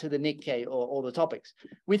to the Nikkei or the Topix.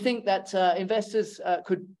 We think that investors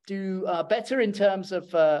could do better in terms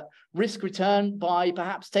of risk return by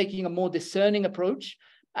perhaps taking a more discerning approach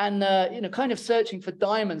and kind of searching for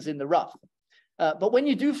diamonds in the rough. But when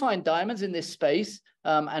you do find diamonds in this space,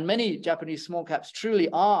 and many Japanese small caps truly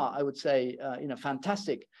are, I would say,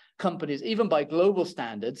 fantastic companies, even by global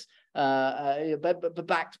standards, but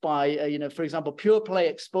backed by, for example, pure play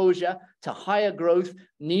exposure to higher growth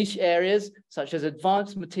niche areas such as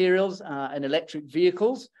advanced materials and electric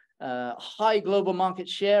vehicles, high global market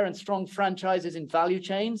share and strong franchises in value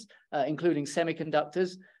chains, including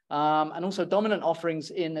semiconductors, and also dominant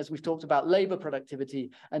offerings in, as we've talked about, labor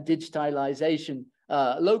productivity and digitalization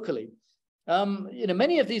locally.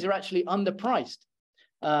 Many of these are actually underpriced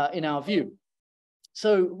in our view.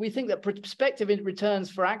 So we think that prospective returns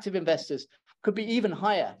for active investors could be even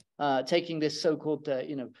higher, taking this so-called,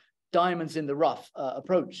 diamonds in the rough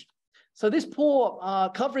approach. So this poor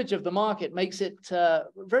coverage of the market makes it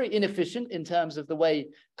very inefficient in terms of the way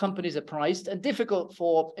companies are priced and difficult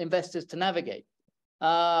for investors to navigate.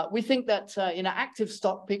 We think that active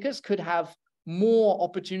stock pickers could have more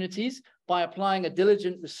opportunities by applying a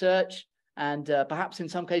diligent research and perhaps in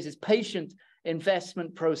some cases patient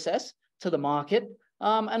investment process to the market,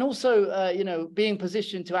 and also being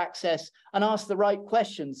positioned to access and ask the right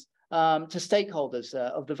questions to stakeholders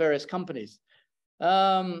of the various companies.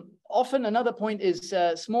 Often another point is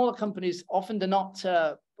smaller companies often do not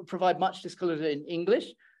provide much disclosure in English,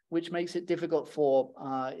 which makes it difficult for,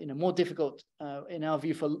 more difficult in our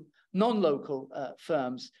view for non-local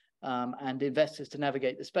firms and investors to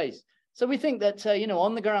navigate the space. So we think that,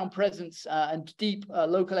 on the ground presence and deep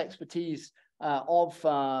local expertise of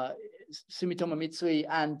Sumitomo Mitsui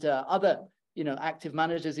and other, active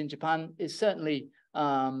managers in Japan is certainly,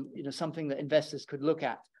 something that investors could look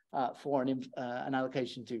at for an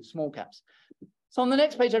allocation to small caps. So on the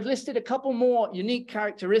next page, I've listed a couple more unique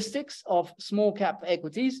characteristics of small cap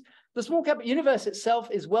equities. The small cap universe itself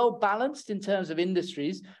is well balanced in terms of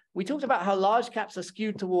industries. We talked about how large caps are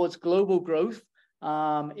skewed towards global growth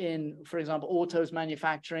in, for example, autos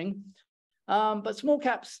manufacturing. But small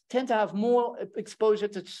caps tend to have more exposure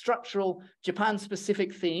to structural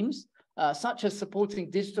Japan-specific themes, such as supporting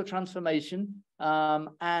digital transformation,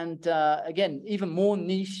 and again, even more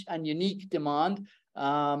niche and unique demand,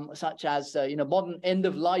 such as modern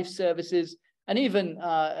end-of-life services, and even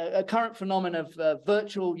a current phenomenon of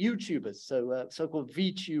virtual YouTubers, so so-called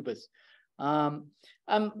VTubers.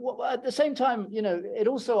 At the same time, it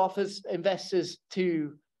also offers investors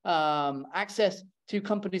to access to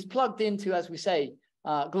companies plugged into, as we say,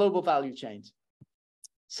 global value chains.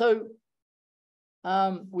 So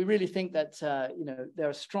we really think that there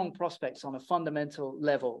are strong prospects on a fundamental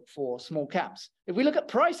level for small caps. If we look at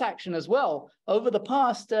price action as well, over the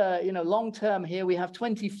past long term here, we have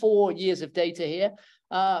 24 years of data here.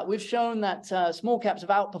 We've shown that small caps have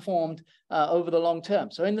outperformed over the long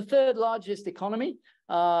term. So in the third largest economy,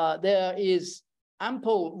 there is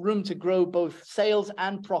ample room to grow both sales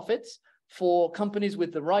and profits for companies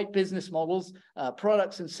with the right business models,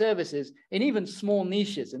 products and services in even small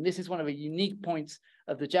niches. And this is one of the unique points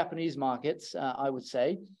of the Japanese markets, I would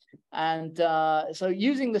say. And so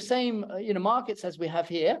using the same markets as we have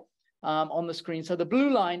here on the screen. So the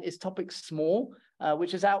blue line is Topix Small,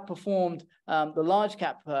 which has outperformed the large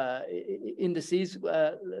cap indices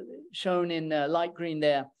shown in light green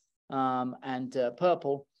there and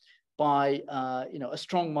purple by a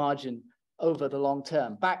strong margin over the long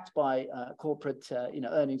term, backed by corporate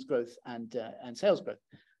earnings growth and sales growth.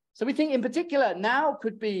 So we think in particular now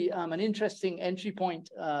could be an interesting entry point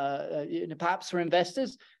perhaps for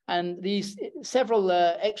investors, and these several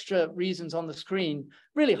extra reasons on the screen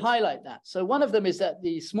really highlight that. So one of them is that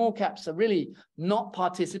the small caps are really not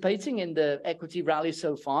participating in the equity rally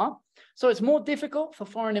so far. So it's more difficult for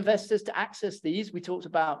foreign investors to access these. We talked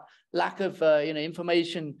about lack of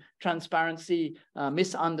information, transparency,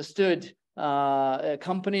 misunderstood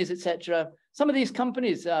companies, etc. Some of these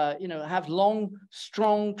companies, have long,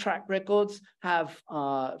 strong track records, have,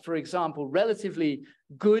 for example, relatively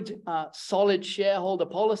good, solid shareholder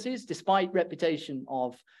policies, despite reputation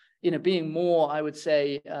of, being more, I would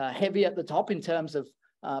say, heavy at the top in terms of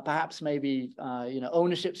perhaps maybe,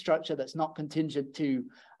 ownership structure that's not contingent to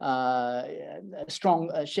a strong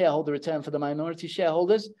shareholder return for the minority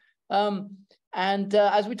shareholders. And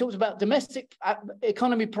as we talked about, domestic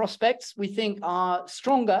economy prospects, we think are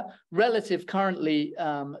stronger relative currently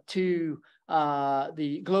to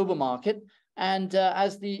the global market. And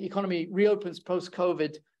as the economy reopens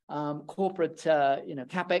post-COVID, corporate,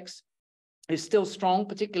 CapEx is still strong,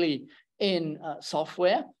 particularly in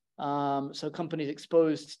software. So companies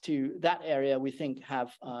exposed to that area, we think,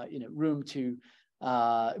 have room to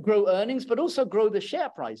grow earnings, but also grow the share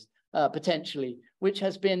price. Potentially, which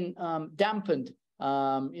has been dampened,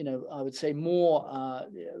 I would say more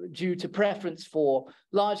due to preference for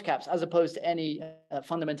large caps as opposed to any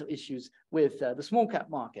fundamental issues with the small cap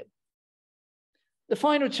market. The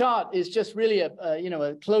final chart is just really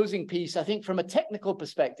a closing piece. I think from a technical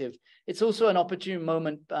perspective, it's also an opportune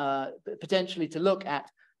moment potentially to look at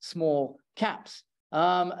small caps.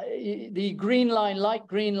 The green line, light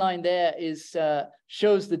green line there is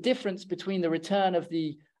shows the difference between the return of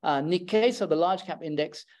the Nikkei, so the large cap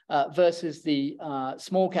index, versus the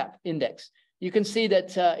small cap index. You can see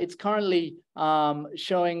that it's currently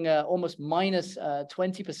showing almost minus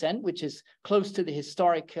 20%, which is close to the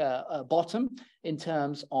historic bottom in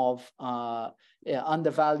terms of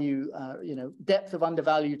undervalue, depth of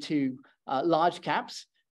undervalue to large caps.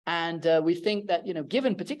 And we think that,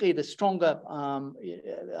 given particularly the stronger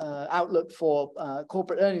outlook for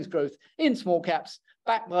corporate earnings growth in small caps,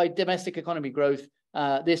 backed by domestic economy growth,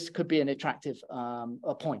 this could be an attractive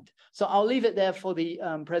point. So I'll leave it there for the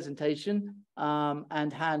presentation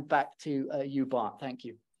and hand back to you, Bart. Thank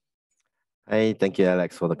you. Hi, thank you,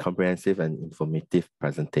 Alex, for the comprehensive and informative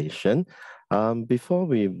presentation. Before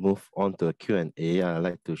we move on to the Q&A, I'd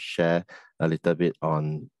like to share a little bit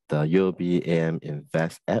on the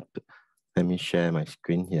UOBAMInvest app. Let me share my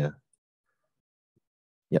screen here.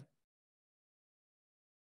 Yep.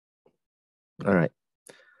 All right.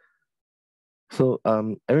 So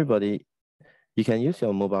everybody, you can use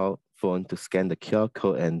your mobile phone to scan the QR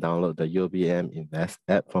code and download the UOBAMInvest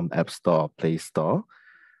app from App Store or Play Store.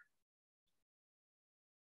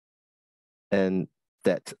 And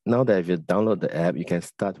now that if you download the app, you can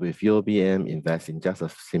start with UOBAMInvest in just a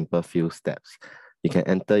simple few steps. You can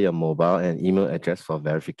enter your mobile and email address for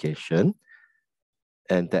verification.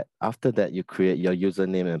 And after that, you create your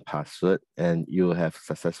username and password, and you have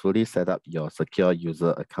successfully set up your secure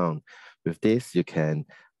user account. With this, you can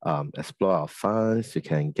explore our funds, you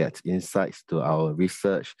can get insights to our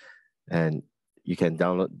research, and you can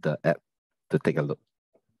download the app to take a look.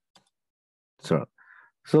 So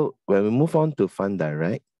when we move on to Fund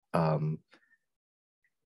Direct, you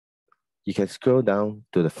can scroll down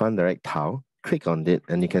to the Fund Direct tile, click on it,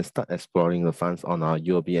 and you can start exploring the funds on our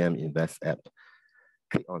UOBAMInvest app.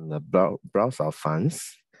 Click on the Browse Our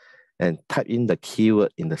Funds and type in the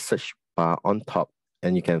keyword in the search bar on top,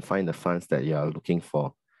 and you can find the funds that you are looking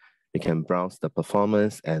for. You can browse the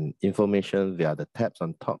performance and information via the tabs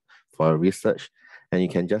on top for research, and you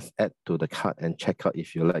can just add to the cart and check out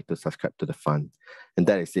if you like to subscribe to the fund. And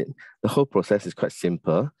that is it. The whole process is quite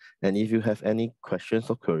simple. And if you have any questions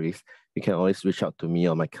or queries, you can always reach out to me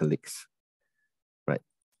or my colleagues. Right.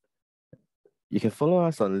 You can follow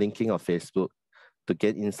us on LinkedIn or Facebook to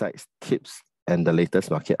get insights, tips, and the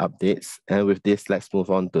latest market updates. And with this, let's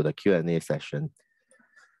move on to the Q&A session.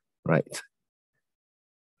 Right.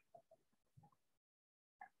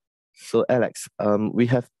 So Alex, we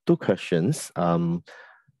have two questions.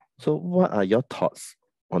 So what are your thoughts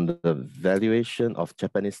on the valuation of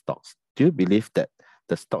Japanese stocks? Do you believe that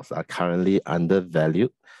the stocks are currently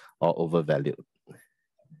undervalued or overvalued?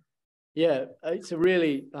 Yeah, it's a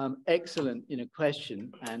really excellent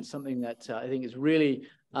question, and something that I think is really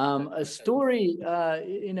a story.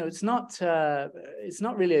 It's not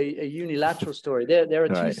really a unilateral story. There are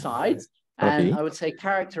two sides, and I would say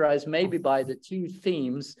characterized maybe by the two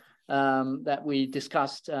themes that we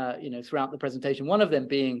discussed, throughout the presentation. One of them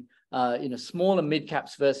being, small and mid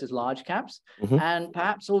caps versus large caps, and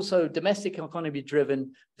perhaps also domestic economy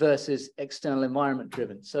driven versus external environment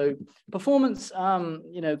driven. So performance,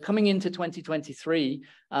 coming into 2023,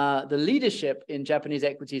 the leadership in Japanese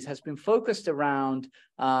equities has been focused around,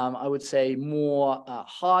 I would say, more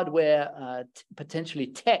hardware, potentially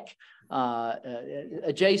tech,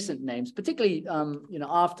 adjacent names, particularly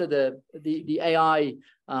after the AI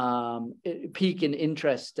peak in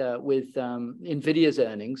interest with NVIDIA's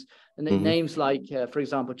earnings, and names like, for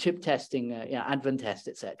example, chip testing, Advantest,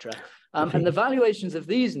 etc. And the valuations of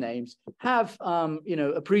these names have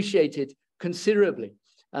appreciated considerably,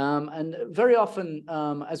 and very often,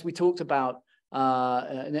 as we talked about,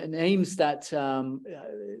 names that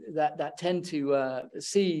tend to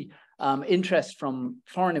see interest from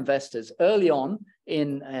foreign investors early on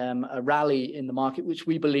in a rally in the market, which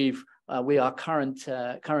we believe we are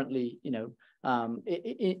currently, in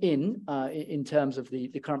terms of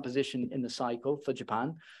the current position in the cycle for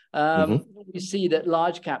Japan. We see that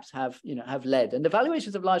large caps have led, and the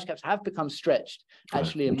valuations of large caps have become stretched,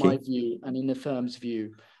 actually, in my view and in the firm's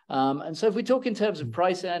view. And so if we talk in terms of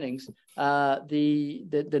price earnings, the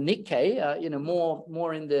Nikkei,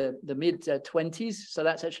 more in the mid 20s. So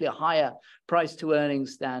that's actually a higher price to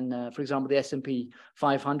earnings than, for example, the S&P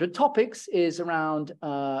 500. Topics is around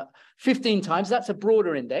 15 times. That's a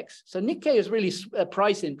broader index. So Nikkei is really a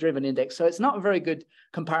price-driven index. So it's not a very good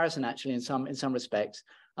comparison, actually, in some respects.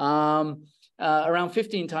 Around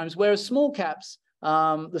 15 times, whereas small caps,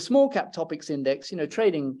 the small cap topics index,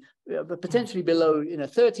 trading potentially below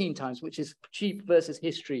 13 times, which is cheap versus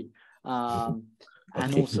history.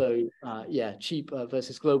 and also cheap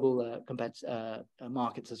versus global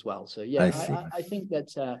markets as well. So I think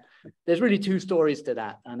that there's really two stories to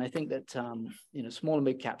that, and I think that small and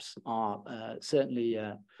mid caps are certainly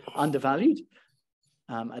undervalued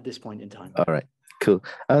at this point in time. All right, cool.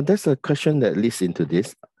 There's a question that leads into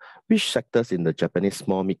this. Which sectors in the Japanese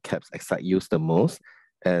small mid caps excite you the most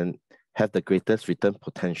and have the greatest return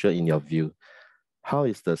potential in your view? How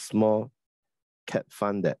is the small cap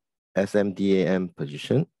fund that SMDAM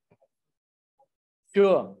position?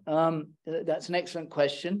 Sure, that's an excellent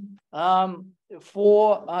question. I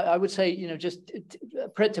would say, just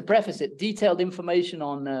to preface it, detailed information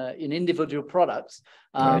on in individual products.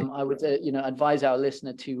 Right. I would, advise our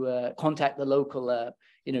listener to contact the local,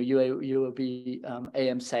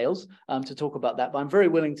 UOBAM sales to talk about that. But I'm very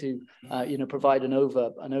willing to, provide an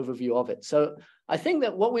overview of it. So I think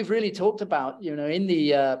that what we've really talked about, in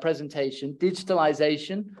the presentation,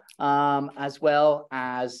 digitalization, as well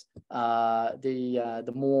as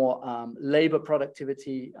the more labor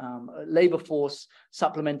productivity, labor force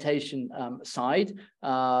supplementation side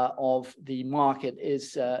of the market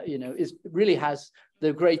is really has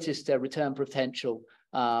the greatest return potential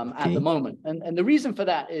at the moment. And the reason for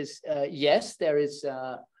that is, yes, there is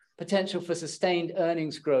potential for sustained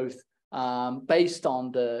earnings growth based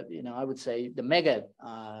on the, I would say, the mega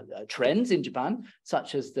trends in Japan,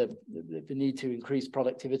 such as the need to increase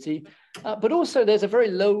productivity. But also there's a very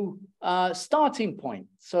low starting point.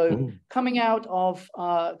 So coming out of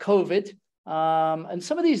COVID, and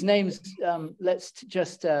some of these names, let's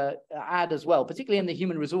just add as well, particularly in the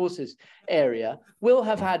human resources area, will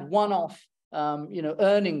have had one-off,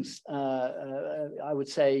 earnings, I would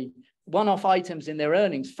say, one-off items in their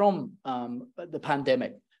earnings from the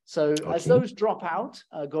pandemic. So as those drop out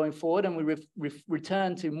going forward, and we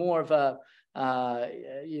return to more of a,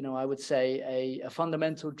 I would say a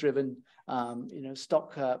fundamental driven,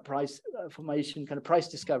 stock price formation, kind of price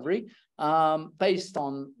discovery, based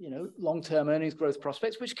on, long-term earnings growth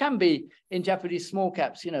prospects, which can be in Japanese small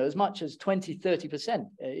caps, as much as 20-30%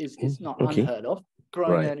 is not unheard of,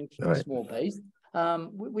 growing earnings from a small base.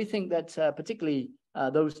 We think that particularly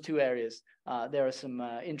those two areas, there are some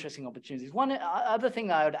interesting opportunities. One other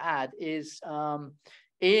thing I would add is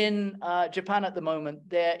in Japan at the moment,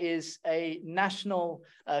 there is a national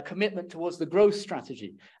commitment towards the growth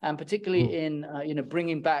strategy, and particularly in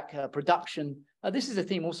bringing back production. This is a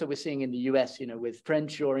theme also we're seeing in the US, with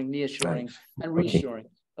friendshoring, nearshoring, and reshoring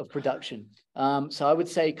of production. So I would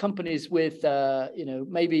say companies with,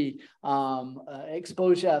 maybe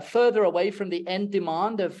exposure further away from the end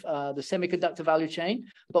demand of the semiconductor value chain,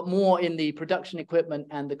 but more in the production equipment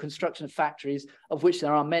and the construction of factories, of which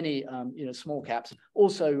there are many, small caps,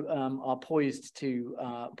 also are poised to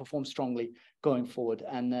perform strongly going forward.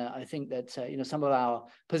 And I think that, some of our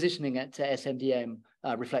positioning at SMDAM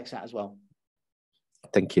reflects that as well.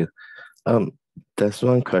 Thank you. There's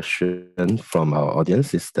one question from our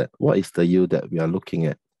audience, is that what is the yield that we are looking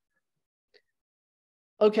at?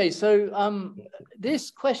 Okay, so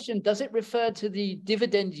this question, does it refer to the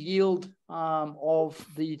dividend yield of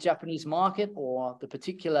the Japanese market or the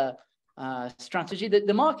particular strategy?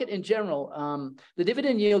 The market in general, the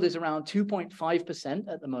dividend yield is around 2.5%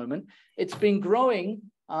 at the moment. It's been growing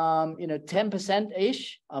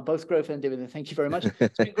 10%-ish, both growth and dividend. Thank you very much.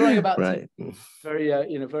 It's been growing about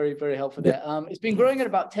very, very helpful there. It's been growing at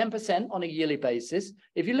about 10% on a yearly basis.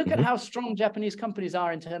 If you look at how strong Japanese companies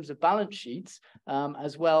are in terms of balance sheets,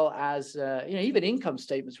 as well as even income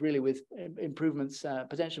statements, really, with improvements,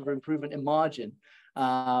 potential for improvement in margin,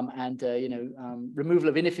 and removal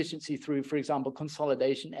of inefficiency through, for example,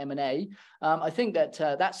 consolidation, M&A. I think that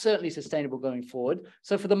that's certainly sustainable going forward.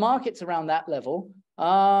 So for the markets around that level,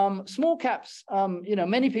 small caps,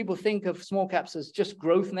 many people think of small caps as just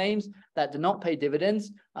growth names that do not pay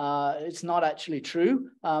dividends. It's not actually true.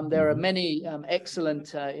 There are many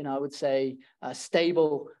excellent, I would say,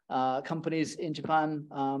 stable companies in Japan,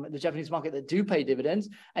 the Japanese market, that do pay dividends,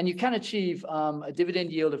 and you can achieve a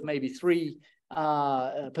dividend yield of maybe 3%,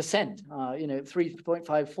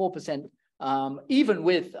 3.5-4%, even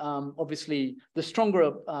with obviously the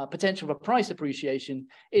stronger potential for price appreciation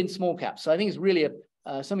in small caps. So I think it's really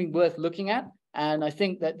something worth looking at, and I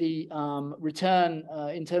think that the return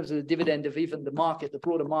in terms of the dividend of even the market, the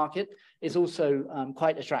broader market, is also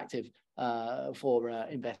quite attractive for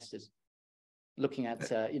investors looking at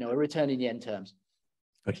a return in yen terms.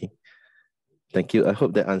 Okay. Thank you. I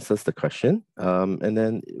hope that answers the question. And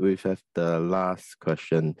then we have the last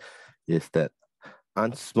question, is that,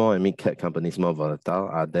 aren't small and mid-cap companies more volatile?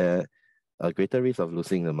 Are there a greater risk of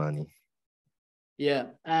losing the money? Yeah,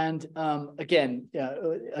 and again,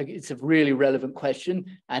 it's a really relevant question,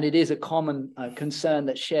 and it is a common concern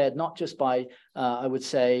that's shared not just by, I would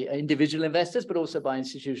say, individual investors, but also by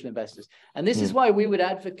institutional investors. And this is why we would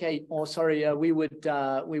advocate, or sorry, we would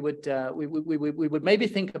maybe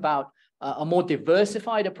think about a more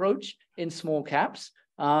diversified approach in small caps.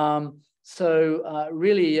 Really,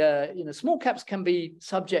 small caps can be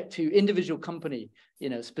subject to individual company,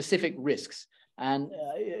 specific risks. And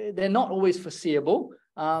they're not always foreseeable.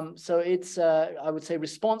 So it's, I would say,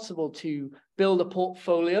 responsible to build a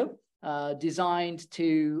portfolio designed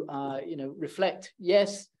to, reflect,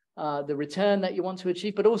 yes, the return that you want to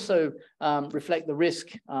achieve, but also reflect the risk,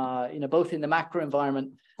 both in the macro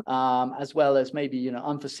environment as well as maybe,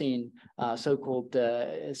 unforeseen so-called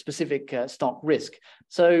specific stock risk.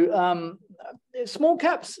 So small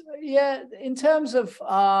caps, yeah, in terms of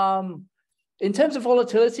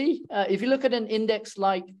volatility, if you look at an index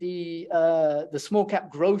like the small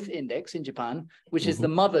cap growth index in Japan, which is the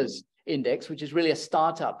Mothers Index, which is really a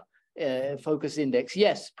startup focused index,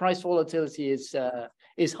 yes, price volatility is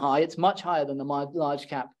high. It's much higher than the large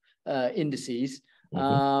cap indices.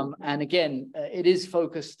 And again, it is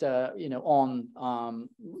focused, on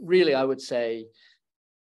really, I would say,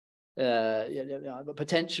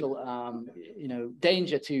 potential,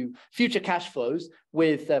 danger to future cash flows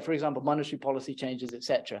with, for example, monetary policy changes,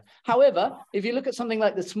 etc. However, if you look at something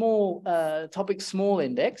like the Topix Small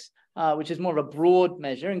Index, which is more of a broad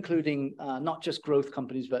measure, including not just growth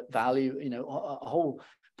companies, but value, a whole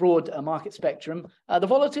broad market spectrum, the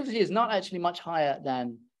volatility is not actually much higher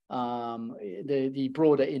than the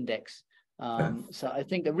broader index. So I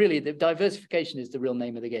think that really the diversification is the real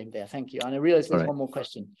name of the game there. Thank you. And I realize there's one more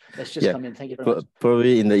question that's just come in. Thank you very much.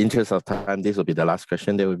 Probably in the interest of time, this will be the last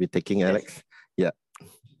question that we'll be taking, Alex. Yeah.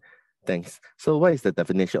 Thanks. So what is the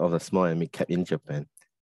definition of a small and mid cap in Japan?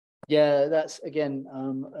 Yeah, that's again,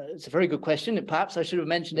 it's a very good question. Perhaps I should have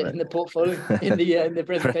mentioned it in the portfolio in the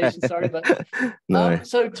presentation. Sorry, but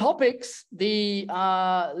so Topix, the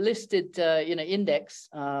listed index,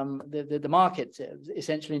 the market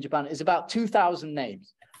essentially in Japan is about 2,000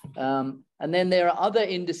 names, and then there are other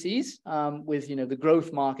indices with the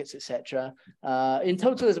growth markets, etc. In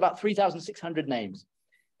total, there's about 3,600 names.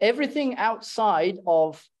 Everything outside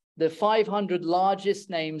of the 500 largest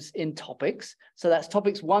names in Topix. So that's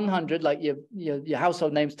Topix 100, like your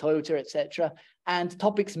household names, Toyota, etc. And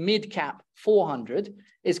Topix mid cap 400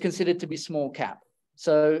 is considered to be small cap.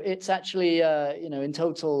 So it's actually, in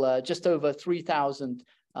total, just over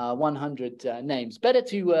 3,100 names. Better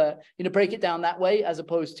to, break it down that way as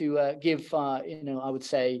opposed to give, I would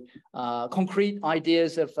say, concrete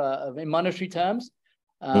ideas of in monetary terms.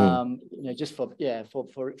 Just for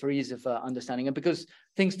ease of understanding, and because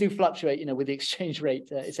things do fluctuate, with the exchange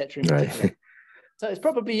rate, etc. Right. So it's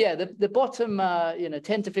probably the bottom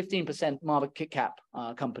 10 to 15% market cap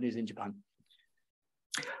companies in Japan.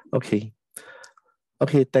 Okay,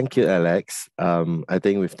 thank you, Alex. I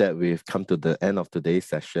think with that we've come to the end of today's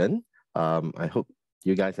session. I hope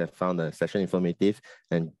you guys have found the session informative,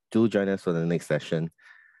 and do join us for the next session.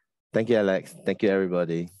 Thank you, Alex. Thank you,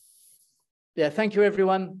 everybody. Yeah, thank you,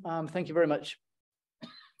 everyone. Thank you very much.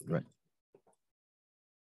 Right.